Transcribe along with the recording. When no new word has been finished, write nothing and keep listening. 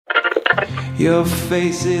Your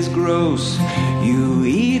face is gross. You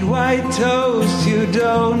eat white toast. You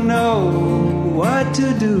don't know what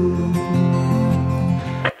to do.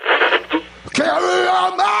 Carry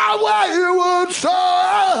on my wayward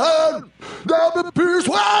son. There'll be peace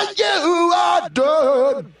when you are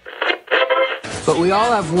done. But we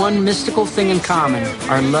all have one mystical thing in common,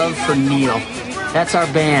 our love for Neil. That's our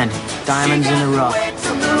band, Diamonds in the Rough.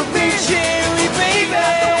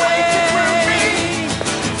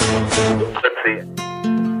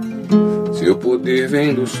 Seu poder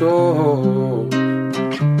vem do sol,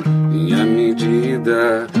 minha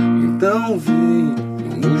medida. Então vem,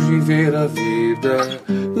 vamos viver a vida.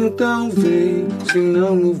 Então vem,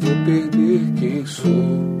 senão eu vou perder quem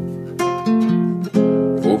sou.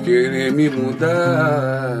 Vou querer me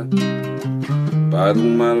mudar para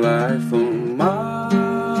uma life on Mars.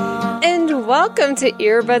 And welcome to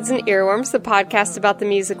Earbuds and Earworms, the podcast about the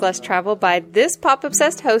music less traveled by this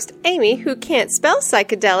pop-obsessed host, Amy, who can't spell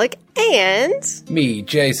psychedelic, and... me,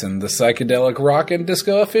 Jason, the psychedelic rock and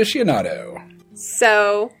disco aficionado.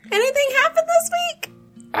 So, anything happened this week?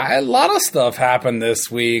 A lot of stuff happened this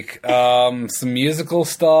week. Some musical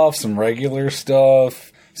stuff, some regular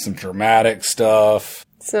stuff, some dramatic stuff.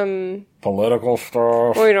 Some political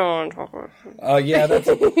stuff. We don't want to talk about yeah, that's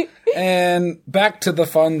it. And back to the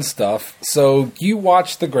fun stuff. So, you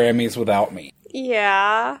watched the Grammys without me.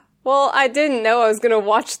 Yeah. Well, I didn't know I was going to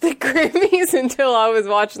watch the Grammys until I was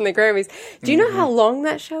watching the Grammys. Do you know how long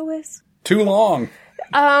that show is? Too long.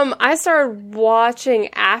 I started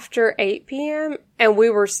watching after 8 p.m., and we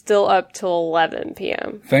were still up till 11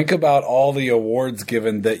 p.m. Think about all the awards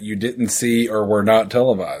given that you didn't see or were not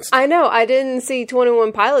televised. I know. I didn't see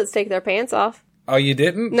 21 Pilots take their pants off. Oh, you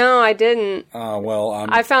didn't? No, I didn't.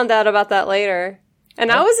 I found out about that later.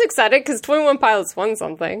 And I was excited because 21 Pilots won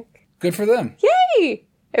something. Good for them. Yay!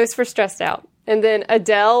 It was for Stressed Out. And then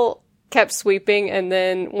Adele kept sweeping, and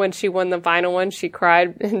then when she won the final one, she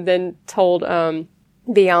cried and then told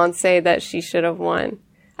Beyonce that she should have won.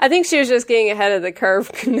 I think she was just getting ahead of the curve,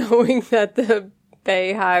 knowing that the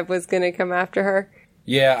Bayhive was going to come after her.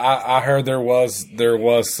 Yeah, I heard there was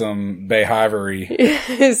some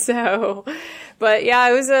Bayhivery. So, but yeah,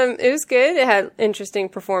 it was good. It had interesting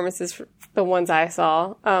performances, the ones I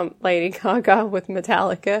saw. Lady Gaga with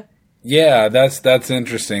Metallica. Yeah, that's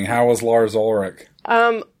interesting. How was Lars Ulrich?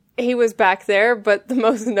 He was back there, but the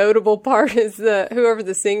most notable part is whoever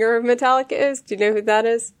the singer of Metallica is. Do you know who that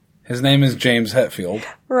is? His name is James Hetfield.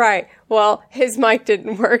 Right. Well, his mic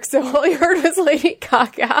didn't work, so all he heard was Lady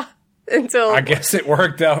Gaga until... I guess it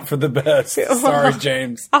worked out for the best. Sorry,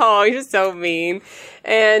 James. Oh, you're so mean.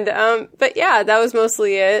 And, but yeah, that was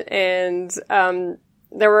mostly it. And,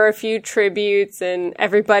 there were a few tributes, and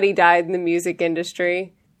everybody died in the music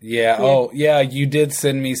industry. Yeah. Oh, yeah. You did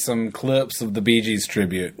send me some clips of the Bee Gees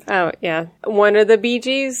tribute. Oh, yeah. One of the Bee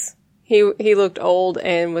Gees, he looked old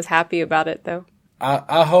and was happy about it, though.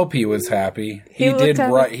 I hope he was happy. He did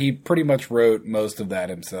write. He pretty much wrote most of that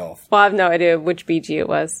himself. Well, I have no idea which Bee Gee it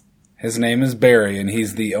was. His name is Barry, and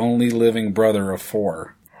he's the only living brother of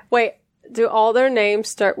 4. Wait, do all their names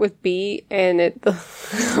start with B? And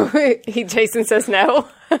Jason says no.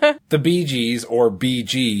 The Bee Gees, or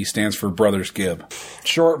BG, stands for Brothers Gibb.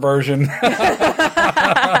 Short version.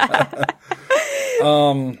 I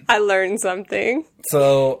learned something.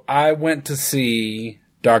 So I went to see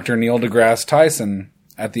Dr. Neil deGrasse Tyson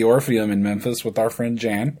at the Orpheum in Memphis with our friend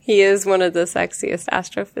Jan. He is one of the sexiest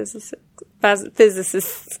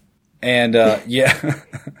astrophysicists. And, yeah.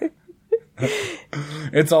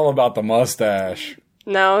 It's all about the mustache.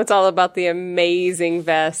 No, it's all about the amazing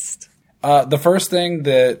vest. The first thing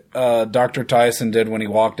that Dr. Tyson did when he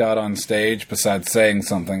walked out on stage, besides saying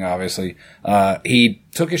something, obviously, he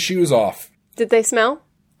took his shoes off. Did they smell?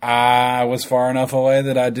 I was far enough away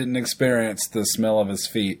that I didn't experience the smell of his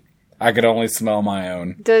feet. I could only smell my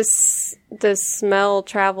own. Does smell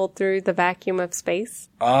travel through the vacuum of space?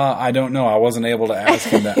 I don't know. I wasn't able to ask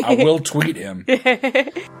him that. I will tweet him.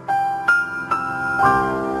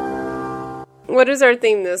 What is our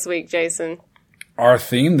theme this week, Jason? Our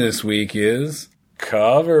theme this week is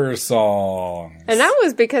cover songs. And that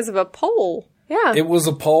was because of a poll. Yeah. It was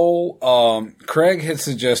a poll. Craig had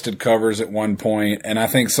suggested covers at one point, and I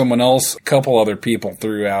think someone else, a couple other people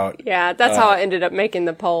threw out. Yeah, that's how I ended up making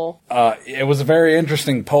the poll. It was a very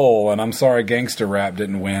interesting poll, and I'm sorry Gangsta Rap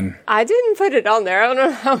didn't win. I didn't put it on there. I don't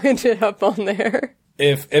know how it ended up on there.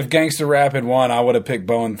 If Gangsta Rap had won, I would have picked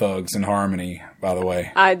Bone Thugs in Harmony, by the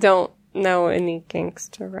way. I don't know any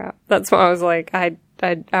Gangsta Rap. That's why I was like, I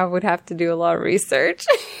would have to do a lot of research.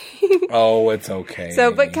 Oh, it's okay.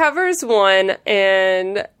 So, but covers won,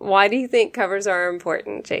 and why do you think covers are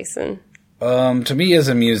important, Jason? To me, as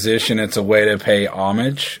a musician, it's a way to pay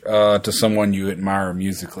homage to someone you admire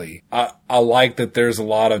musically. I like that there's a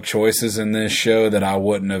lot of choices in this show that I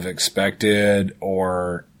wouldn't have expected,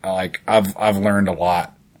 or like I've learned a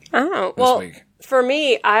lot. Oh, well, week. For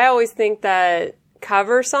me, I always think that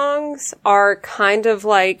cover songs are kind of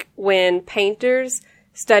like when painters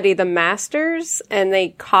study the masters and they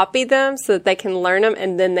copy them so that they can learn them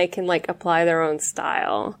and then they can like apply their own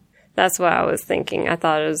style. That's what I was thinking. I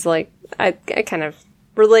thought it was like, I kind of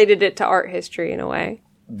related it to art history in a way.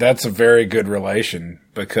 That's a very good relation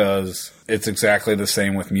because it's exactly the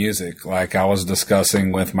same with music. Like I was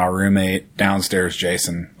discussing with my roommate downstairs,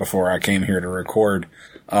 Jason, before I came here to record.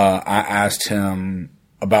 I asked him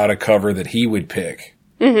about a cover that he would pick.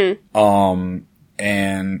 Mm-hmm.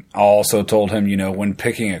 And I also told him, when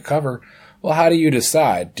picking a cover, well, how do you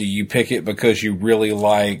decide? Do you pick it because you really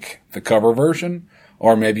like the cover version?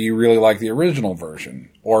 Or maybe you really like the original version?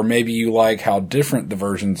 Or maybe you like how different the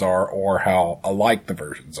versions are or how alike the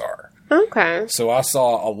versions are. Okay. So I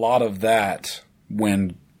saw a lot of that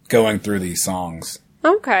when going through these songs.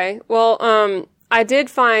 Okay. Well, I did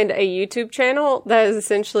find a YouTube channel that is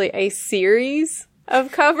essentially a series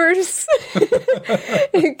of covers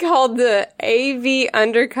called the AV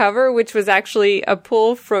Undercover, which was actually a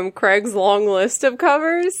pull from Craig's long list of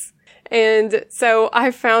covers. And so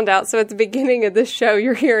I found out, so at the beginning of this show,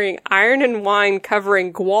 you're hearing Iron and Wine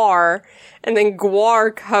covering Gwar, and then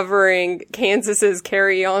Gwar covering Kansas's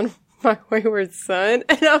Carry On My Wayward Son.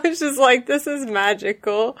 And I was just like, this is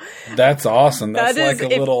magical. That's awesome. That's that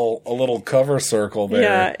like a little cover circle there.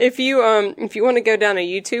 Yeah, if you want to go down a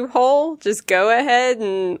YouTube hole, just go ahead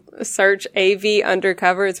and search AV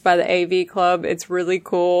Undercover. It's by the AV Club. It's really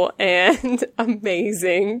cool and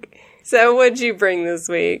amazing. So what'd you bring this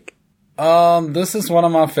week? This is one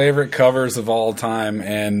of my favorite covers of all time,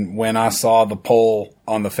 and when I saw the poll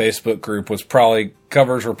on the Facebook group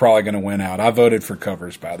covers were probably going to win out. I voted for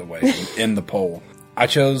covers, by the way, in the poll. I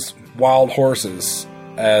chose Wild Horses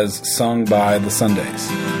as sung by the Sundays.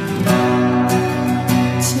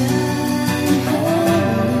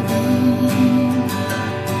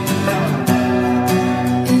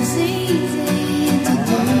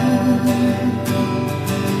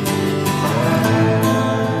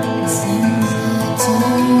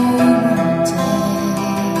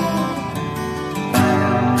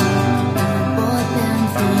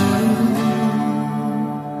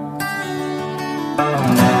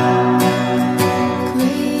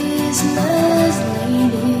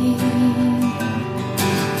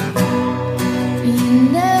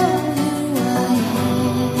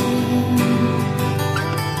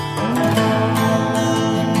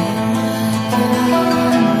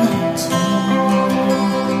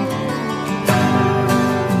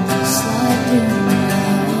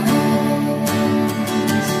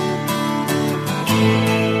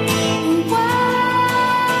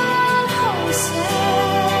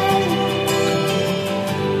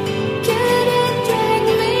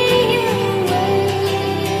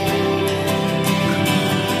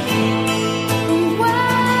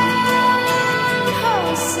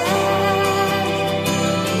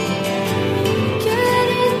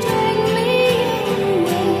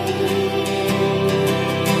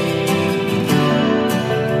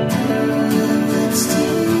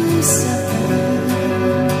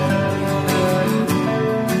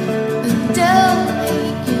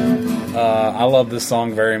 I love this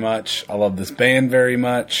song very much. I love this band very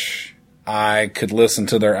much. I could listen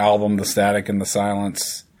to their album, The Static and the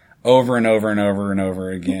Silence, over and over and over and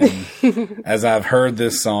over again. As I've heard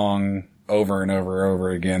this song over and over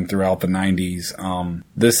again throughout the 90s.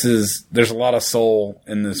 There's a lot of soul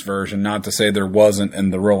in this version, not to say there wasn't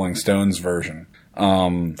in the Rolling Stones version.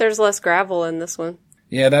 There's less gravel in this one.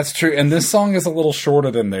 Yeah, that's true. And this song is a little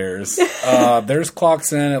shorter than theirs. Theirs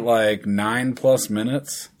clocks in at like 9+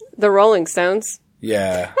 minutes. The Rolling Stones?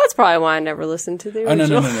 Yeah. That's probably why I never listened to the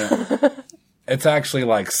original. No. It's actually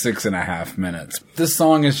like 6.5 minutes. This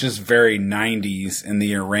song is just very 90s in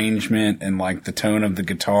the arrangement and like the tone of the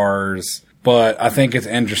guitars. But I think it's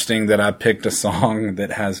interesting that I picked a song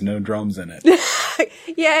that has no drums in it.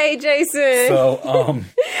 Yay, Jason! So,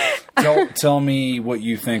 tell me what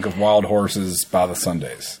you think of Wild Horses by the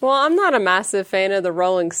Sundays. Well, I'm not a massive fan of the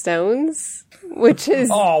Rolling Stones, which is...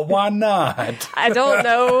 Oh, why not? I don't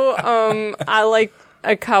know. I like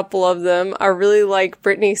a couple of them. I really like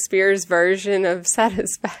Britney Spears' version of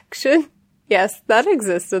Satisfaction. Yes, that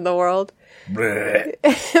exists in the world. But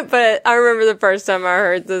I remember the first time I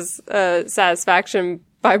heard this Satisfaction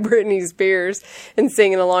by Britney Spears and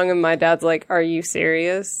singing along, and my dad's like, "Are you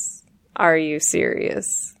serious? Are you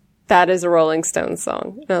serious?" that is a Rolling Stones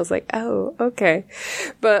song. And I was like, oh, okay.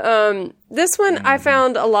 But this one I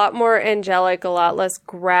found a lot more angelic, a lot less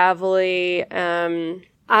gravelly.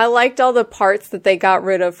 I liked all the parts that they got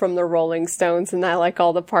rid of from the Rolling Stones, and I like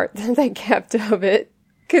all the parts that they kept of it.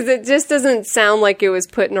 Because it just doesn't sound like it was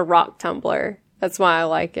put in a rock tumbler. That's why I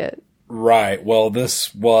like it. Right. Well,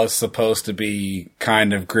 this was supposed to be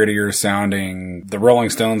kind of grittier sounding. The Rolling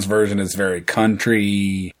Stones version is very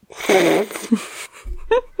country.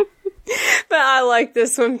 But I like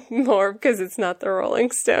this one more because it's not the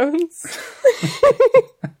Rolling Stones.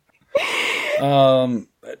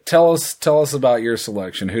 Tell us about your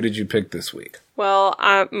selection. Who did you pick this week? Well,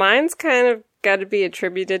 mine's kind of got to be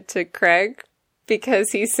attributed to Craig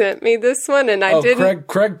because he sent me this one, and I didn't.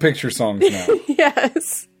 Craig picks your songs now.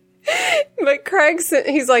 Yes, but Craig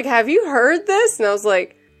he's like, "Have you heard this?" And I was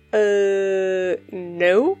like,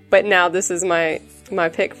 no. But now this is my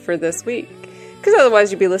pick for this week. Because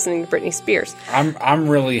otherwise you'd be listening to Britney Spears. I'm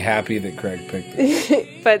really happy that Craig picked this.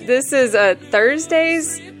 But this is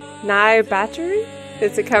Thursday's Nye Battery.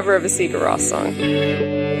 It's a cover of a Sigur Rós song.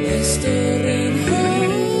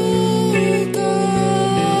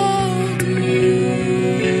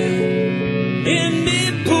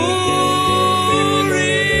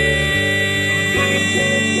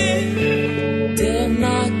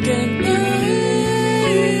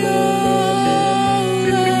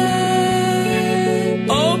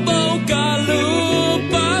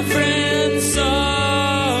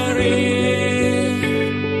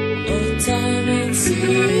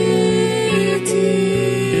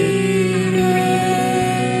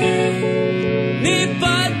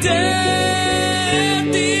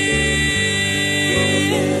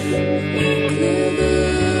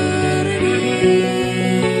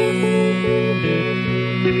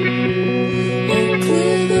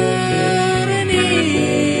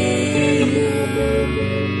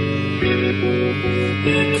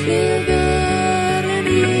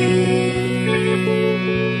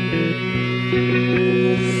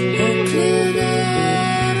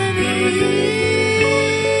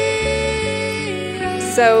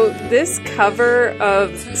 So this cover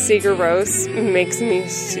of Sigur Rós makes me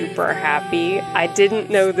super happy. I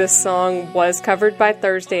didn't know this song was covered by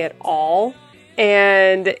Thursday at all.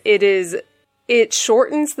 And it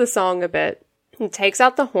shortens the song a bit. It takes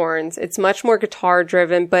out the horns. It's much more guitar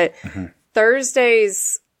driven, but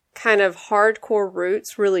Thursday's kind of hardcore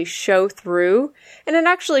roots really show through. And it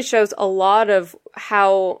actually shows a lot of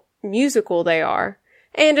how musical they are.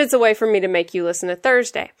 And it's a way for me to make you listen to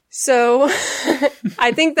Thursday. So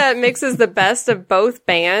I think that mixes the best of both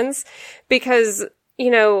bands because,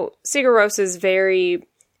 Sigur Rós is very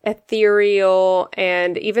ethereal.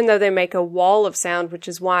 And even though they make a wall of sound, which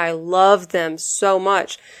is why I love them so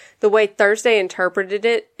much, the way Thursday interpreted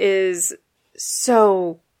it is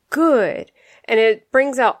so good. And it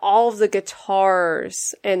brings out all of the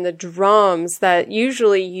guitars and the drums that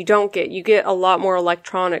usually you don't get. You get a lot more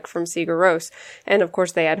electronic from Sigur Rós. And of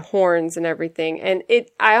course they add horns and everything. And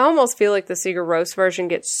I almost feel like the Sigur Rós version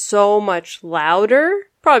gets so much louder,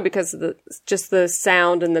 probably because of just the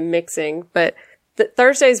sound and the mixing. But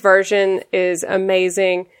Thursday's version is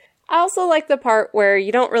amazing. I also like the part where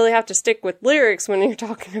you don't really have to stick with lyrics when you're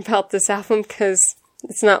talking about this album because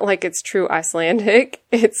it's not like it's true Icelandic.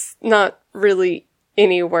 It's not really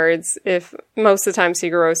any words if most of the time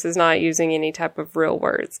Sigur Rós is not using any type of real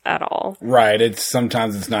words at all. Right.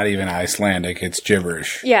 Sometimes it's not even Icelandic. It's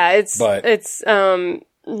gibberish. Yeah, it's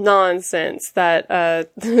nonsense that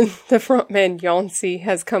the frontman Jónsi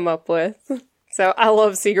has come up with. So I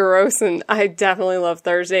love Sigur Rós and I definitely love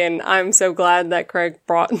Thursday, and I'm so glad that Craig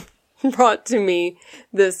brought to me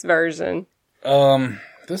this version.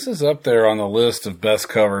 This is up there on the list of best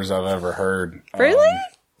covers I've ever heard. Really?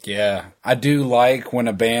 Yeah. I do like when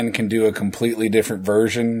a band can do a completely different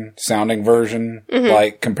sounding version,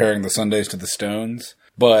 like comparing the Sundays to the Stones.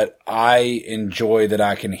 But I enjoy that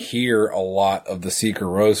I can hear a lot of the Sigur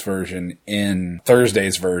Rós version in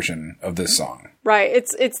Thursday's version of this song. Right.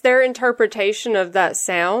 It's their interpretation of that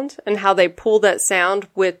sound and how they pull that sound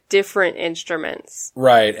with different instruments.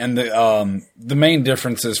 Right. And the main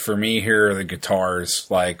differences for me here are the guitars.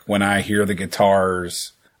 Like when I hear the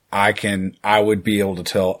guitars, I would be able to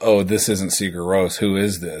tell, oh, this isn't Sigur Rós. Who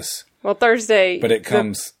is this? Well, Thursday, but it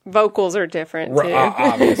comes vocals are different too.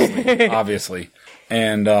 Obviously.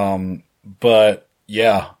 And but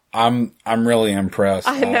yeah, I'm really impressed.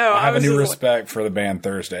 I know. I have a new respect for the band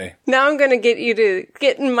Thursday. Now I'm going to get you to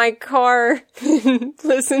get in my car and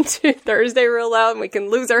listen to Thursday real loud, and we can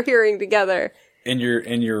lose our hearing together. In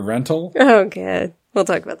your rental? Oh, God. We'll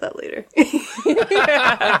talk about that later.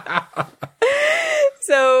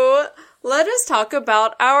 So let us talk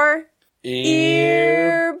about our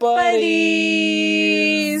ear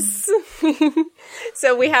buddies.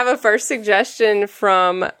 So we have a first suggestion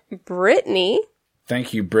from Brittany.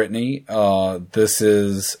 Thank you, Brittany. This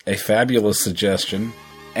is a fabulous suggestion,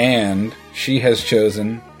 and she has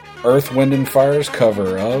chosen Earth, Wind, and Fire's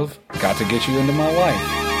cover of Got to Get You Into My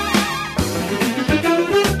Life.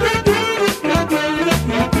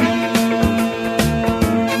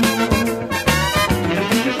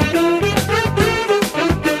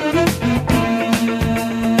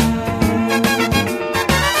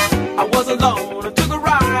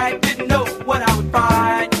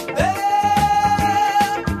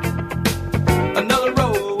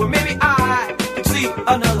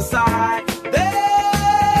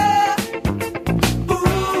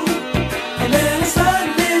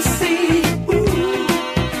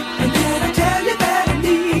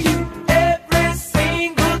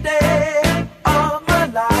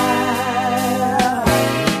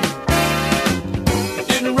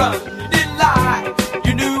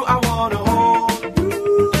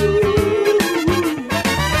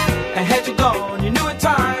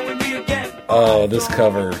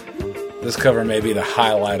 This cover may be the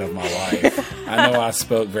highlight of my life. I know I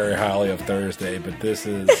spoke very highly of Thursday, but this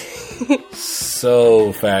is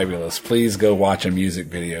so fabulous. Please go watch a music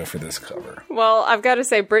video for this cover. Well, I've got to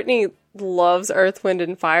say, Brittany loves Earth, Wind,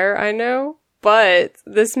 and Fire, I know. But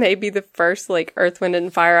this may be the first, Earth, Wind,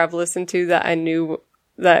 and Fire I've listened to that I knew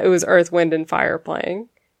that it was Earth, Wind, and Fire playing.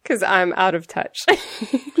 Because I'm out of touch.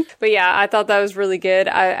 But yeah, I thought that was really good.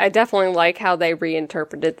 I definitely like how they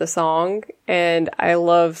reinterpreted the song. And I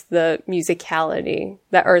love the musicality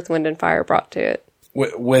that Earth, Wind, and Fire brought to it.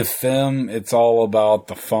 With them, it's all about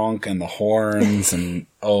the funk and the horns. And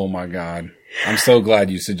oh my God. I'm so glad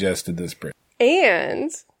you suggested this, Britt. And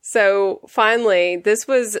so finally, this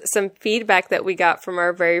was some feedback that we got from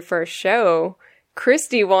our very first show.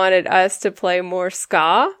 Christy wanted us to play more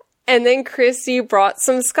ska. And then Christy brought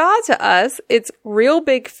some ska to us. It's Real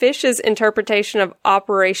Big Fish's interpretation of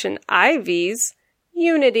Operation Ivy's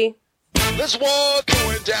Unity. There's war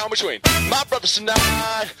going down between my brothers and I.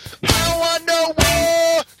 I don't want no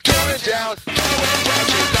war going down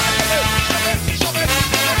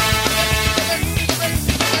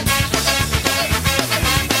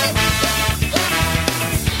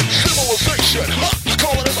Civilization, I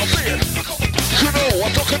call it as I see it. You know,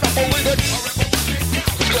 I'm talking about believing.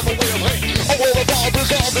 A way of hate. A world of all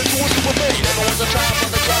dissolved into a super fate. Everyone's a tribe from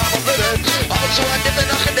the tribe of living. Also undipping,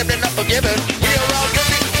 uncondemned, not forgiven. We are all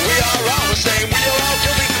guilty, we are all the same. We are all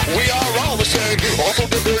guilty, we are all the same. Also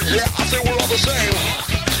different, yeah, I say we're all the same.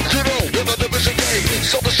 You know, in the division game,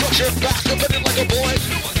 self-destruction, fast, defended like a boy.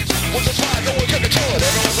 With the fire, no one can control it.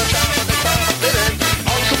 Everyone's a tribe from the tribe of living.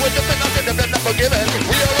 Also undipping, uncondemned, not forgiven.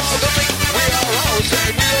 We are all guilty, we are all the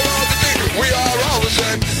same. We are all guilty, we are all the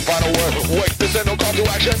same. Final word, wait, this ain't no call to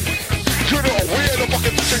action. You know, we ain't no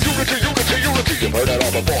fucking pushing unity, unity, unity. You've heard that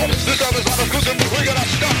all before. This time is not exclusive, but we gotta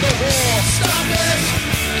stop the war. Stop it!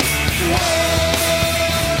 War!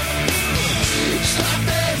 Stop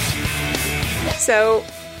it! So,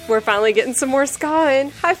 we're finally getting some more ska in.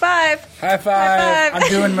 High five! High five! High five. I'm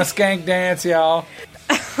doing my skank dance, y'all.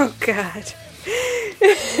 Oh, God.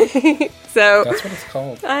 So that's what it's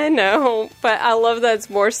called. I know, but I love that it's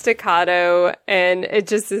more staccato, and it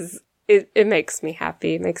just is. It makes me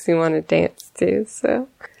happy. It makes me want to dance too. So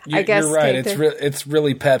I guess you're right. It's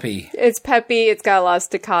really peppy. It's peppy. It's got a lot of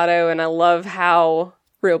staccato, and I love how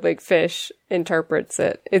Real Big Fish interprets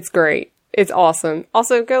it. It's great. It's awesome.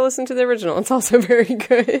 Also, go listen to the original. It's also very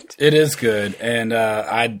good. It is good, and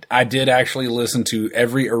I did actually listen to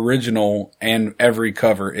every original and every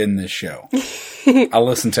cover in this show. I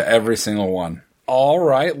listened to every single one. All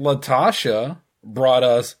right, Latasha brought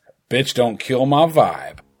us "Bitch Don't Kill My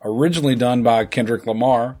Vibe," originally done by Kendrick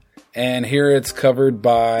Lamar, and here it's covered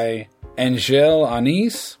by Angèle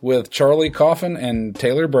Anis with Charlie Coffin and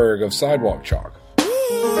Taylor Berg of Sidewalk Chalk.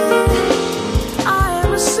 I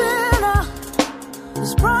am a sinner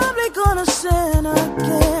who's probably gonna sin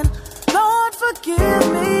again. Lord,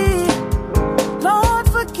 forgive me. Lord,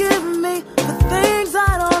 forgive me for things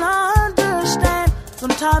I don't understand.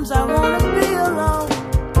 Sometimes I wanna be alone.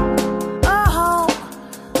 Oh,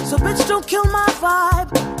 so bitch don't kill my vibe.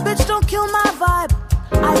 Bitch don't kill my vibe.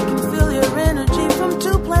 I can feel your energy from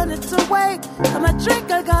 2 planets away. Got my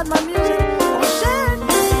drink, I got my music. Oh shit,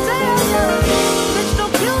 bitch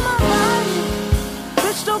don't kill my vibe.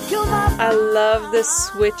 Bitch don't kill my vibe. I love the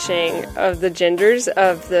switching of the genders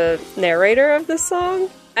of the narrator of the song.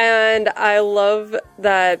 And I love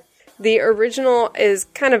that the original is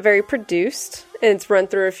kind of very produced. And it's run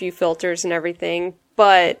through a few filters and everything.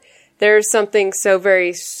 But There's something so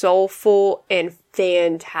very soulful and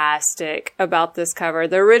fantastic about this cover.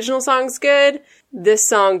 The original song's good. This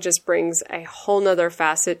song just brings a whole nother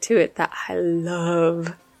facet to it that I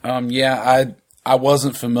love. I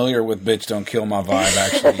wasn't familiar with Bitch Don't Kill My Vibe,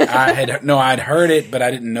 actually. I'd heard it, but I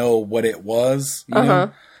didn't know what it was. You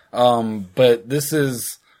know? But this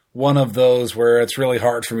is one of those where it's really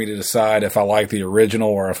hard for me to decide if I like the original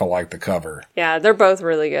or if I like the cover. Yeah, they're both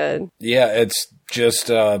really good. Yeah, it's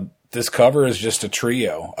just, this cover is just a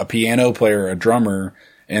trio, a piano player, a drummer,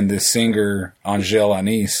 and the singer, Angèle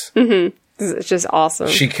Anis. Mm-hmm. It's just awesome.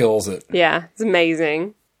 She kills it. Yeah, it's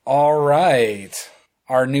amazing. All right.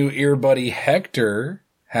 Our new ear buddy Hector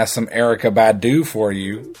has some Erykah Badu for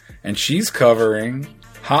you, and she's covering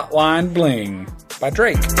Hotline Bling by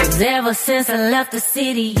Drake. 'Cause ever since I left the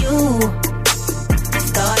city, you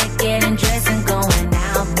started getting dressed and going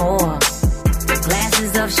out more.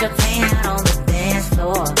 Glasses of champagne out on the dance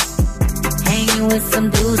floor. Hanging with some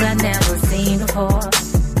dudes I'd never seen before.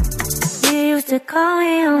 You used to call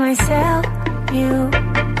me on my cell. You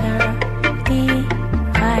dirty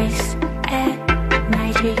vice at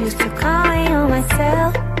night. You used to call me on my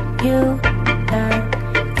cell. You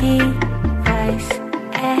dirty vice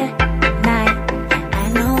at night. I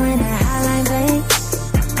know when that hotline bling,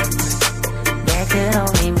 that could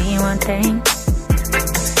only mean one thing.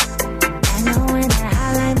 I know when that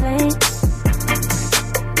hotline bling,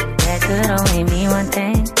 that could only mean one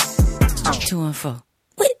thing. 2 and 4.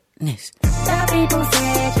 Witness. The people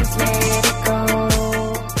said just let it go.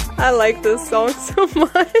 I like this song so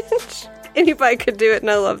much. Anybody could do it,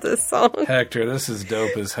 and I love this song. Hector, this is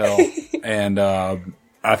dope as hell. And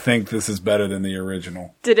I think this is better than the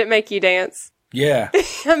original. Did it make you dance? Yeah.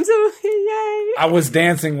 I'm so, yay. I was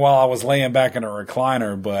dancing while I was laying back in a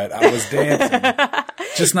recliner, but I was dancing.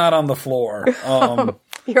 Just not on the floor.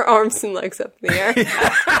 Your arms and legs up in the air.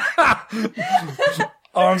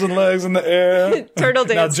 Arms and legs in the air. Turtle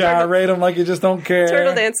dance. Now gyrate them like you just don't care.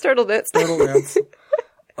 Turtle dance. Turtle dance.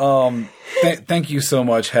 Thank you so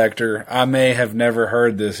much, Hector. I may have never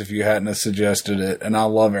heard this if you hadn't have suggested it, and I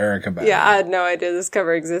love Erykah Badu. Yeah, I had no idea this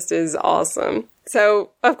cover existed. It's awesome. So,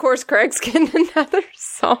 of course, Craig's getting another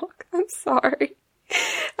song. I'm sorry.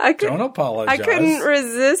 Don't apologize. I couldn't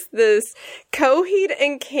resist this. Coheed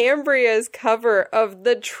and Cambria's cover of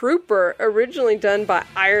The Trooper, originally done by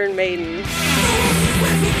Iron Maiden.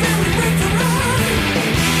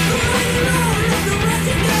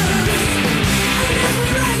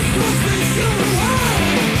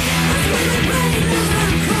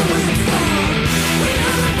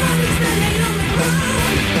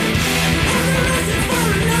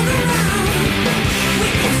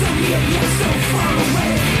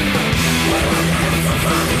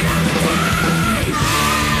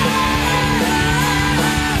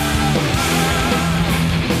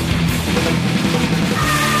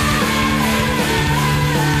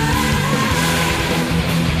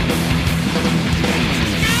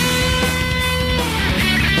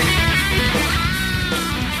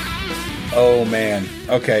 Oh, man.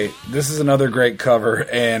 Okay, this is another great cover,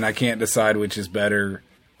 and I can't decide which is better.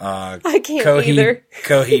 I can't either.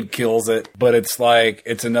 Coheed kills it, but it's like,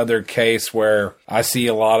 it's another case where I see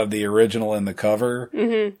a lot of the original in the cover.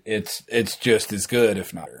 Mm-hmm. It's just as good,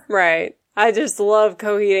 if not. Right. I just love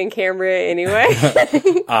Coheed and Cambria anyway.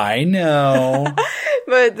 I know.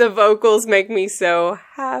 But the vocals make me so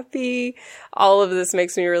happy. All of this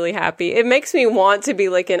makes me really happy. It makes me want to be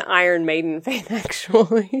like an Iron Maiden fan,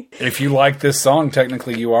 actually. If you like this song,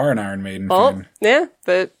 technically you are an Iron Maiden fan. Yeah,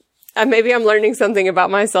 but maybe I'm learning something about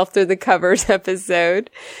myself through the covers episode.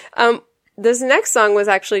 This next song was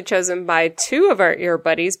actually chosen by two of our ear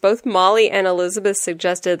buddies. Both Molly and Elizabeth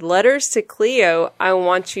suggested Letters to Cleo, I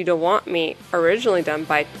Want You to Want Me, originally done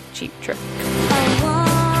by Cheap Trick.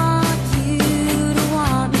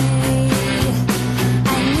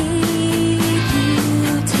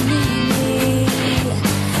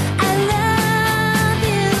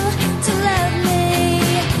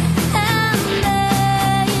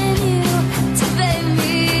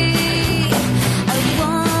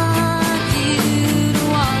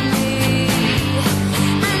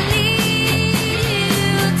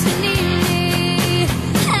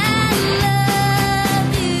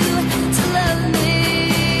 To love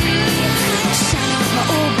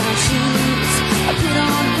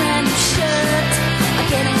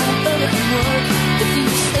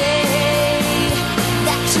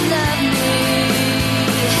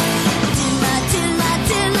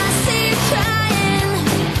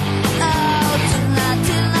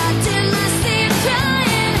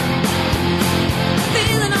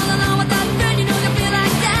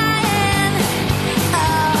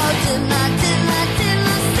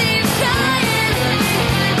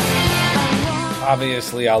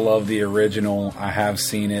Obviously, I love the original. I have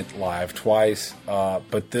seen it live twice.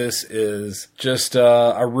 But this is just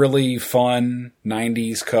a really fun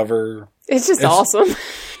 90s cover. It's awesome.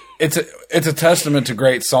 It's a testament to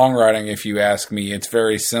great songwriting, if you ask me. It's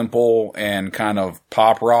very simple and kind of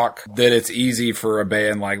pop rock, that it's easy for a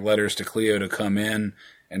band like Letters to Cleo to come in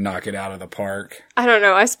and knock it out of the park. I don't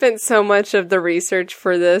know. I spent so much of the research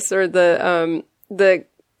for this, or the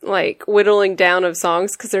like whittling down of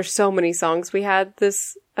songs, because there's so many songs we had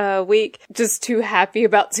this week. Just too happy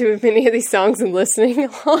about too many of these songs and listening a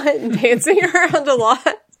lot and dancing around a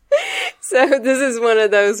lot. So this is one of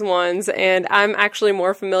those ones, and I'm actually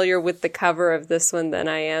more familiar with the cover of this one than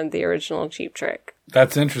I am the original Cheap Trick.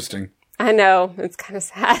 That's interesting. I know. It's kind of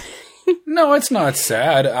sad. No, it's not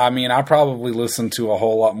sad. I mean, I probably listened to a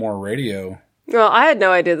whole lot more radio. Well, I had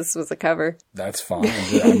no idea this was a cover. That's fine.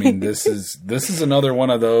 I mean, this is another one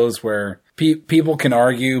of those where people can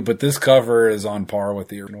argue, but this cover is on par with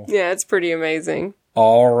the original. Yeah, it's pretty amazing.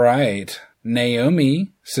 All right.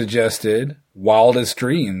 Naomi suggested Wildest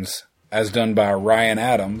Dreams, as done by Ryan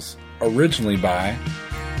Adams, originally by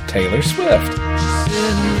Taylor Swift. Get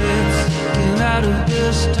out of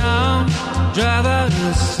this town, drive out of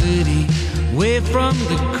the city, away from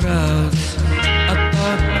the crowds. I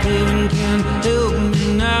thought baby can help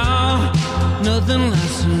me now, nothing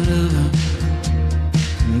lasts forever.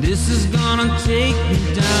 This is gonna take me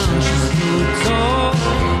down. She's so tall,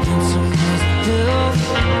 handsome as hell.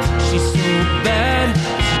 She's so bad,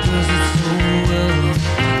 she does it so well.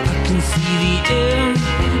 I can see the end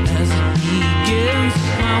as it begins.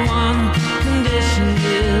 My one condition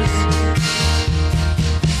is,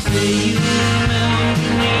 say you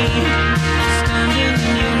remember me, standing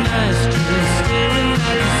in your nice dress, staring at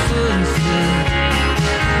the sunset,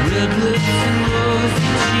 red lips and rosy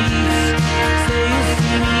cheeks. Say you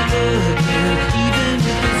see me again, even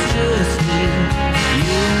if it's just in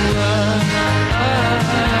your eyes.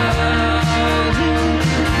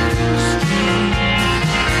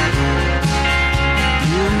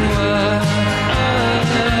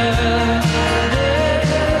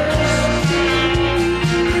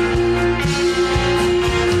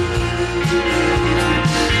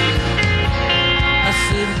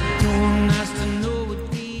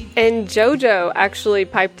 And JoJo actually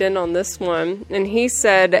piped in on this one, and he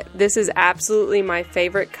said, "This is absolutely my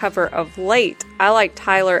favorite cover of late. I like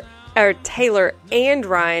Taylor and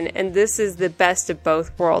Ryan, and this is the best of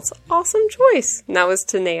both worlds." Awesome choice. And that was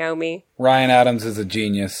to Naomi. Ryan Adams is a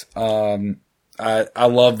genius. I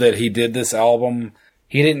love that he did this album.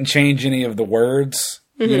 He didn't change any of the words.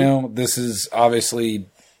 Mm-hmm. You know, this is obviously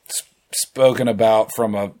spoken about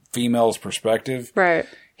from a female's perspective. Right.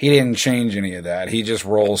 He didn't change any of that. He just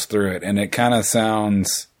rolls through it, and it kind of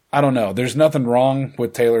sounds, I don't know. There's nothing wrong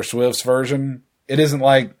with Taylor Swift's version. It isn't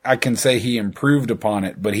like I can say he improved upon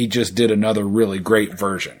it, but he just did another really great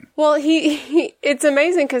version. Well, it's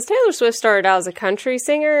amazing because Taylor Swift started out as a country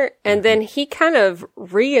singer, and then he kind of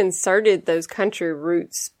reinserted those country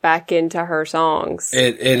roots back into her songs.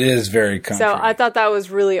 It is very country. So I thought that was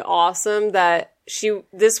really awesome that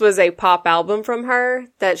this was a pop album from her,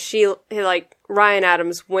 that Ryan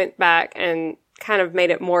Adams went back and kind of made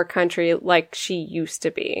it more country like she used to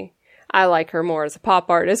be. I like her more as a pop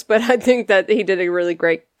artist, but I think that he did a really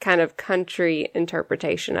great kind of country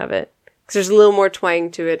interpretation of it. Because there's a little more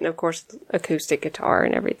twang to it, and of course, acoustic guitar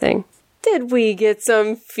and everything. Did we get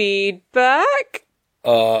some feedback?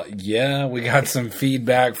 Yeah, we got some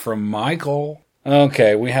feedback from Michael.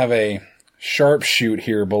 Okay, we have a sharpshoot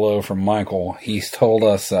here below from Michael. He's told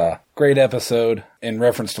us, great episode in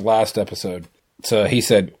reference to last episode. So he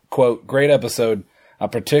said, quote, "Great episode. I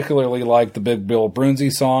particularly like the Big Bill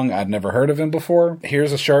Broonzy song. I'd never heard of him before.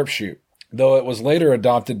 Here's a sharpshoot. Though it was later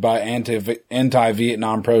adopted by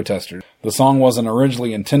anti-Vietnam protesters, the song wasn't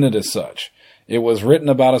originally intended as such. It was written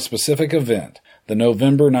about a specific event, the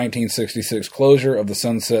November 1966 closure of the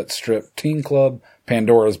Sunset Strip teen club,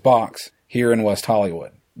 Pandora's Box, here in West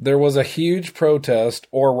Hollywood. There was a huge protest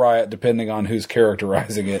or riot, depending on who's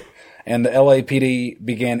characterizing it, and the LAPD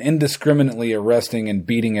began indiscriminately arresting and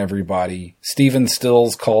beating everybody. Stephen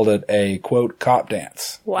Stills called it a, quote, cop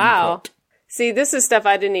dance. Wow. Unquote. See, this is stuff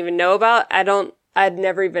I didn't even know about. I'd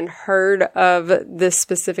never even heard of this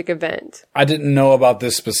specific event. I didn't know about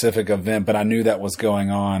this specific event, but I knew that was going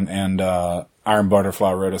on, and Iron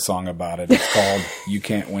Butterfly wrote a song about it. It's called You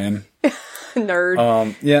Can't Win.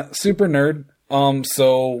 Nerd. Yeah, super nerd.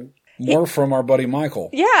 So more from our buddy Michael.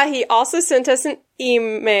 Yeah, he also sent us an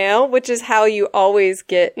email, which is how you always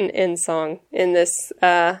get an end song in this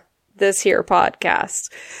here podcast.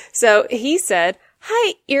 So he said,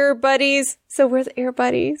 "Hi, ear buddies." So we're the ear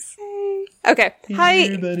buddies. Hey. Okay.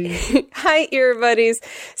 Hi, hi, ear buddies.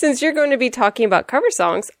 Since you're going to be talking about cover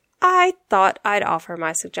songs, I thought I'd offer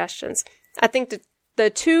my suggestions. I think the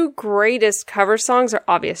two greatest cover songs are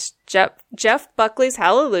obvious. Jeff Buckley's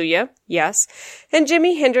Hallelujah, yes, and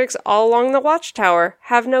Jimi Hendrix All Along the Watchtower,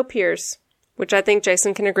 Have No Peers, which I think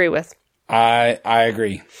Jason can agree with. I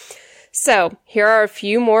agree. So, here are a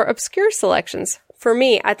few more obscure selections. For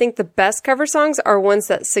me, I think the best cover songs are ones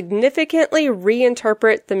that significantly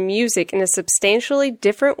reinterpret the music in a substantially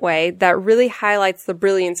different way that really highlights the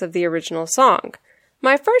brilliance of the original song.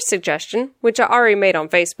 My first suggestion, which I already made on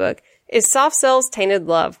Facebook, is Soft Cell's Tainted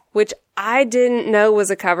Love, which I didn't know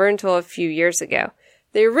was a cover until a few years ago.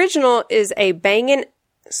 The original is a bangin'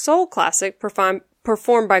 soul classic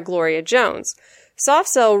performed by Gloria Jones. Soft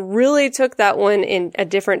Cell really took that one in a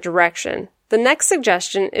different direction. The next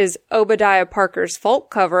suggestion is Obadiah Parker's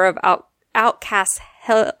folk cover of Outkast's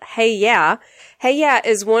Hey Ya. Hey Ya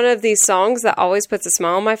is one of these songs that always puts a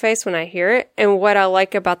smile on my face when I hear it, and what I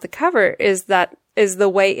like about the cover is the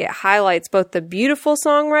way it highlights both the beautiful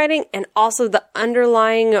songwriting and also the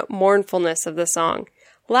underlying mournfulness of the song.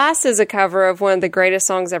 Last is a cover of one of the greatest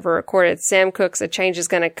songs ever recorded, Sam Cooke's A Change Is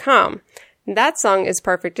Gonna Come. That song is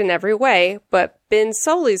perfect in every way, but Ben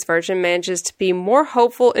Soley's version manages to be more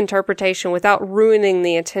hopeful interpretation without ruining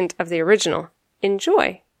the intent of the original.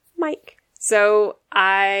 Enjoy, Mike. So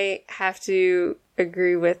I have to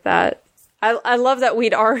agree with that. I love that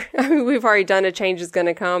we've already done A Change Is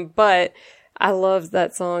Gonna Come, but I love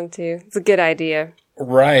that song too. It's a good idea.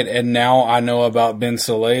 Right, and now I know about Ben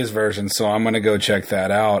Soleil's version, so I'm going to go check that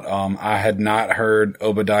out. I had not heard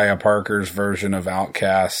Obadiah Parker's version of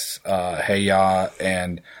Outkast's Hey Ya,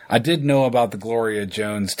 and I did know about the Gloria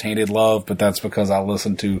Jones Tainted Love, but that's because I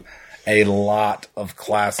listened to a lot of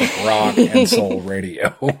classic rock and soul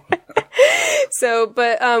radio. So,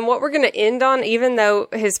 but what we're going to end on, even though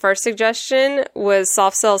his first suggestion was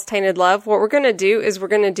Soft Cell's Tainted Love, what we're going to do is we're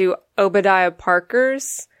going to do Obadiah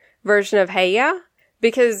Parker's version of Hey Ya,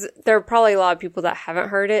 because there are probably a lot of people that haven't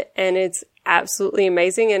heard it, and it's absolutely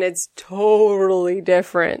amazing, and it's totally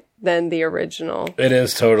different than the original. It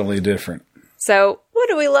is totally different. So, what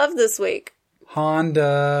do we love this week?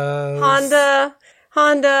 Honda,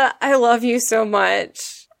 I love you so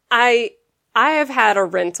much. I have had a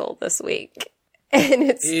rental this week. And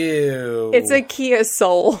it's a Kia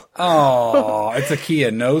Soul. Oh, it's a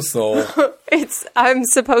Kia No Soul. I'm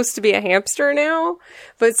supposed to be a hamster now,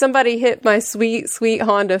 but somebody hit my sweet, sweet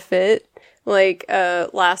Honda Fit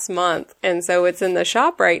last month. And so it's in the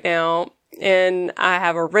shop right now, and I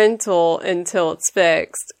have a rental until it's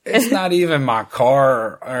fixed. It's not even my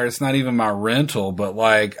car, or it's not even my rental, but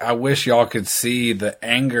I wish y'all could see the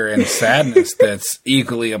anger and sadness that's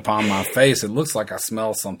equally upon my face. It looks like I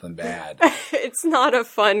smell something bad. It's not a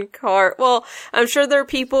fun car. Well, I'm sure there are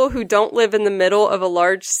people who don't live in the middle of a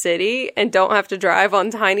large city and don't have to drive on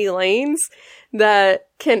tiny lanes that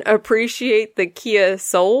can appreciate the Kia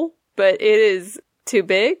Soul, but it is too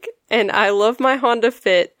big. And I love my Honda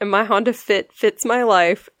Fit, and my Honda Fit fits my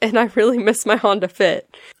life, and I really miss my Honda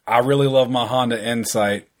Fit. I really love my Honda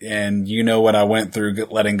Insight, and you know what I went through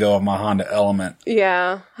letting go of my Honda Element.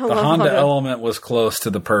 Yeah. The Honda Element was close to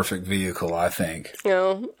the perfect vehicle, I think.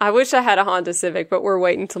 I wish I had a Honda Civic, but we're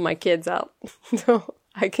waiting until my kid's out. So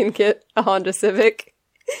I can get a Honda Civic.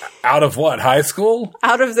 Out of what, high school?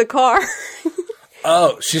 Out of the car.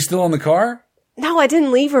 Oh, she's still in the car? No, I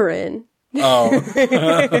didn't leave her in. Oh.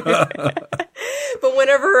 But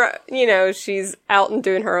whenever, she's out and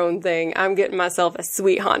doing her own thing, I'm getting myself a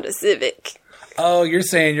sweet Honda Civic. Oh, you're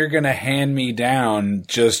saying you're going to hand me down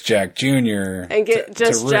Just Jack Jr. And get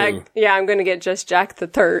Just Jack. Yeah, I'm going to get Just Jack the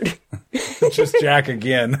Third. Just Jack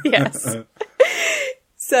again. Yes.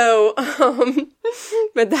 So,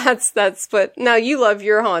 but but now you love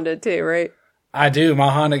your Honda too, right? I do. My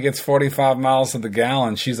Honda gets 45 miles to the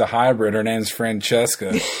gallon. She's a hybrid. Her name's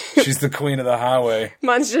Francesca. She's the queen of the highway.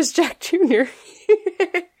 Mine's Just Jack Jr.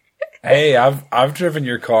 Hey, I've driven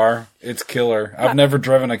your car. It's killer. I've never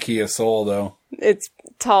driven a Kia Soul, though. It's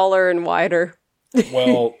taller and wider.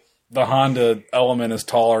 Well, the Honda Element is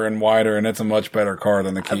taller and wider, and it's a much better car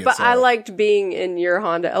than the Kia Soul. But I liked being in your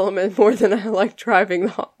Honda Element more than I liked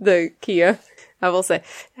driving the Kia. I will say.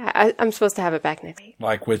 I'm supposed to have it back next week.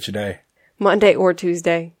 Like which day? Monday or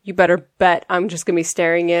Tuesday. You better bet I'm just going to be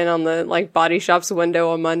staring in on the body shop's window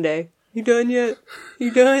on Monday. You done yet?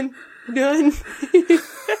 You done? You done?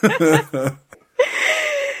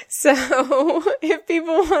 So, if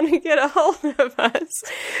people want to get a hold of us,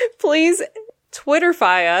 please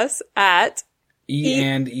Twitterfy us at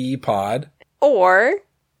E&E Pod. Or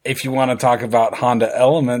if you want to talk about Honda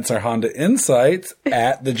Elements or Honda Insights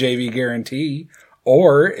at the JV Guarantee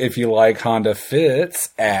Or if you like Honda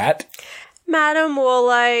Fits at Madam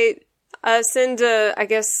Woolite, send, I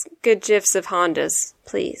guess, good GIFs of Hondas,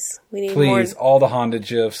 please. We need more. Please, all the Honda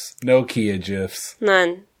GIFs, no Kia GIFs.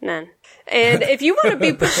 None. And if you want to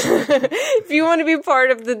be, if you want to be part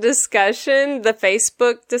of the discussion, the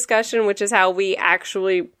Facebook discussion, which is how we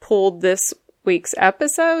actually pulled this week's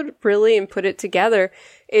episode, really, and put it together,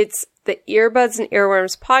 it's the Earbuds and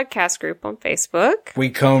Earworms podcast group on Facebook. We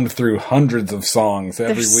combed through hundreds of songs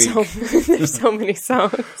every week. There's so many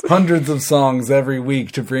songs. Hundreds of songs every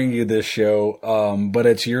week to bring you this show, but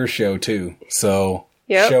it's your show too. So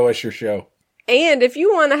show us your show. And if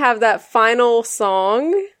you want to have that final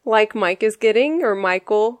song, like Mike is getting, or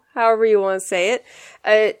Michael, however you want to say it,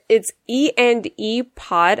 it's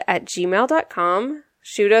eandepod@gmail.com.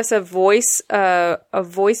 Shoot us a voice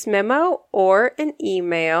memo or an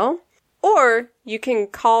email, or you can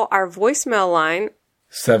call our voicemail line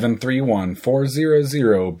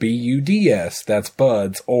 731-400-BUDS. That's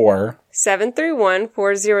Buds, or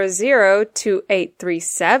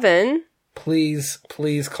 731-400-2837. Please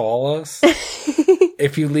call us.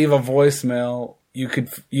 If you leave a voicemail, you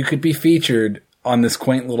could be featured on this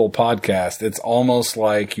quaint little podcast. It's almost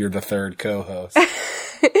like you're the third co-host.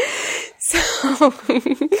 So,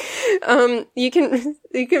 you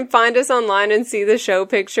can find us online and see the show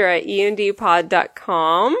picture at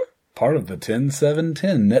eandpod.com. Part of the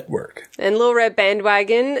 10710 network. And Little Red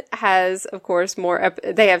Bandwagon has, of course,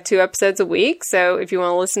 they have 2 episodes a week. So if you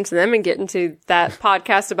want to listen to them and get into that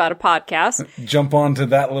podcast about a podcast, jump onto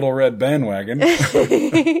that Little Red Bandwagon.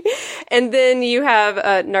 And then you have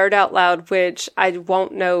Nerd Out Loud, which I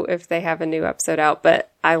won't know if they have a new episode out, but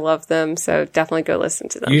I love them. So definitely go listen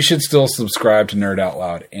to them. You should still subscribe to Nerd Out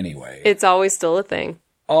Loud anyway. It's always still a thing.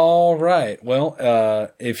 All right. Well,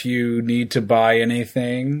 if you need to buy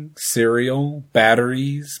anything, cereal,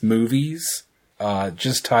 batteries, movies,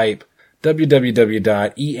 just type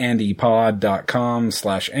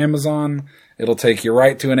www.eandepod.com/Amazon. It'll take you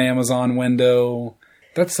right to an Amazon window.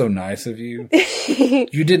 That's so nice of you.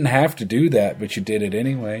 You didn't have to do that, but you did it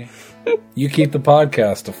anyway. You keep the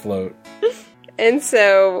podcast afloat. And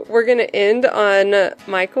so we're going to end on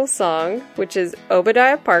Michael's song, which is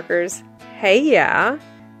Obadiah Parker's Hey Yeah.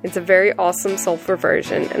 It's a very awesome soulful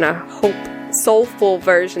version, and I hope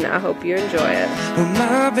you enjoy it. Well,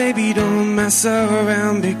 my baby don't mess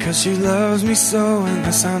around because she loves me so, and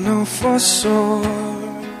this I know for sure.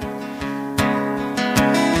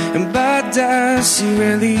 And by does she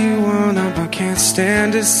really wanna, but can't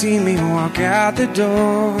stand to see me walk out the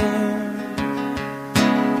door.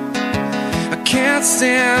 I can't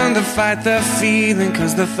stand to fight the feeling,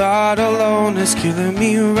 cause the thought alone is killing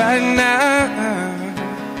me right now.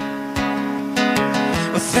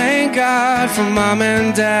 Thank God for Mom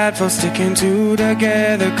and Dad for sticking two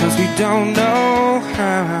together, cause we don't know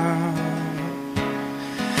how.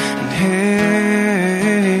 And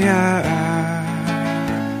hey, yeah,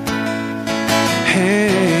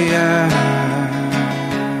 hey, yeah,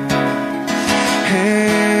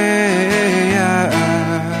 hey, yeah,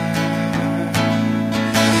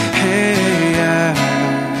 hey, yeah.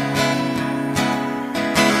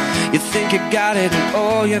 You think you got it, and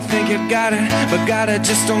oh, you think you got it, but got it,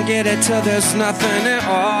 just don't get it till there's nothing at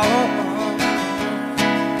all.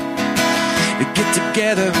 You get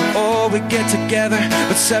together, oh, we get together,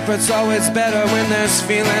 but separate's always better when there's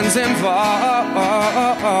feelings involved.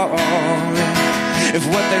 If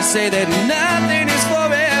what they say that nothing is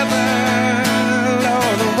forever,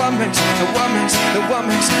 oh, the one makes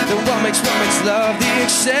love the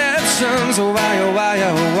exceptions. Oh, why,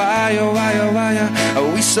 are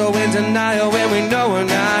we so in denial when we know we're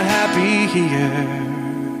not happy here?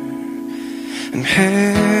 And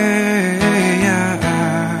hey, yeah,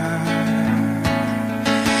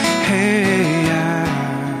 hey, yeah,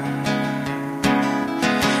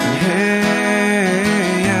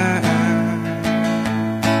 hey, yeah,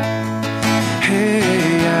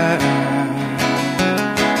 hey, yeah,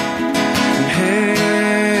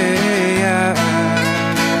 hey, yeah,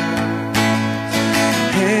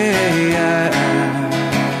 hey, yeah.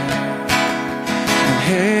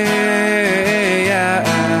 Hey, yeah,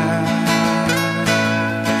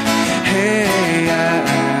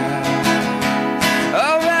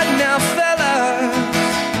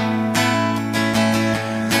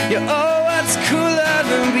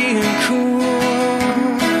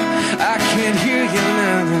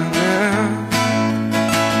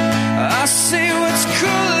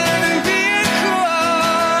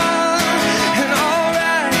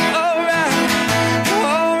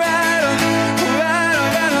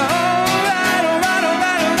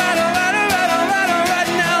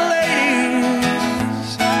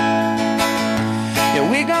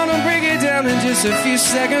 just a few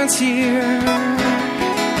seconds here.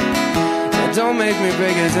 Now don't make me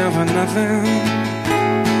break it down for nothing.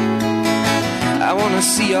 I wanna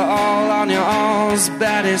see you all on your all's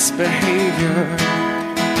baddest behavior.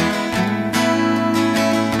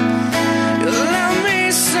 You love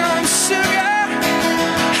me some sugar,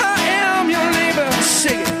 I am your neighbor.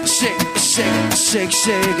 Shake it, shake it, shake it, shake,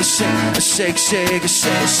 shake it, shake, shake, shake it,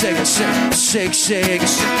 shake, shake it, shake, shake, shake it,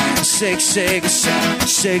 shake, shake it,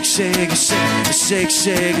 shake, shake it, shake,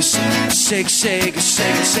 shake it, shake, shake it,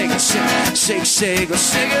 shake, shake it, shake, shake it,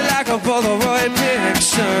 shake it like a Polaroid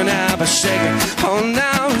picture now, but shake it, oh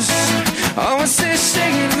now, oh I say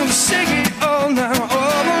shake it, I'm shake it, oh now,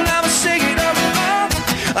 oh now, shake it up,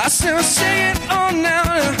 oh, I still shake it, oh now,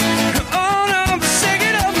 oh now, shake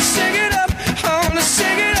it up, shake it up, oh now,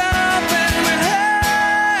 shake it up.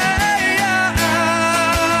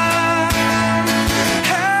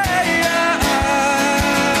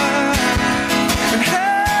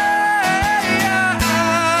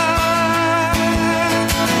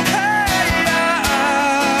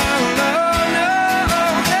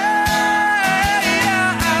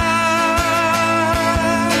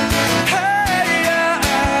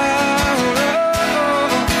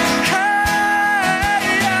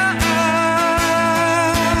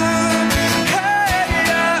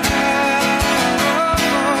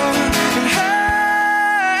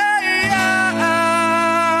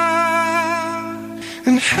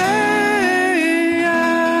 And hey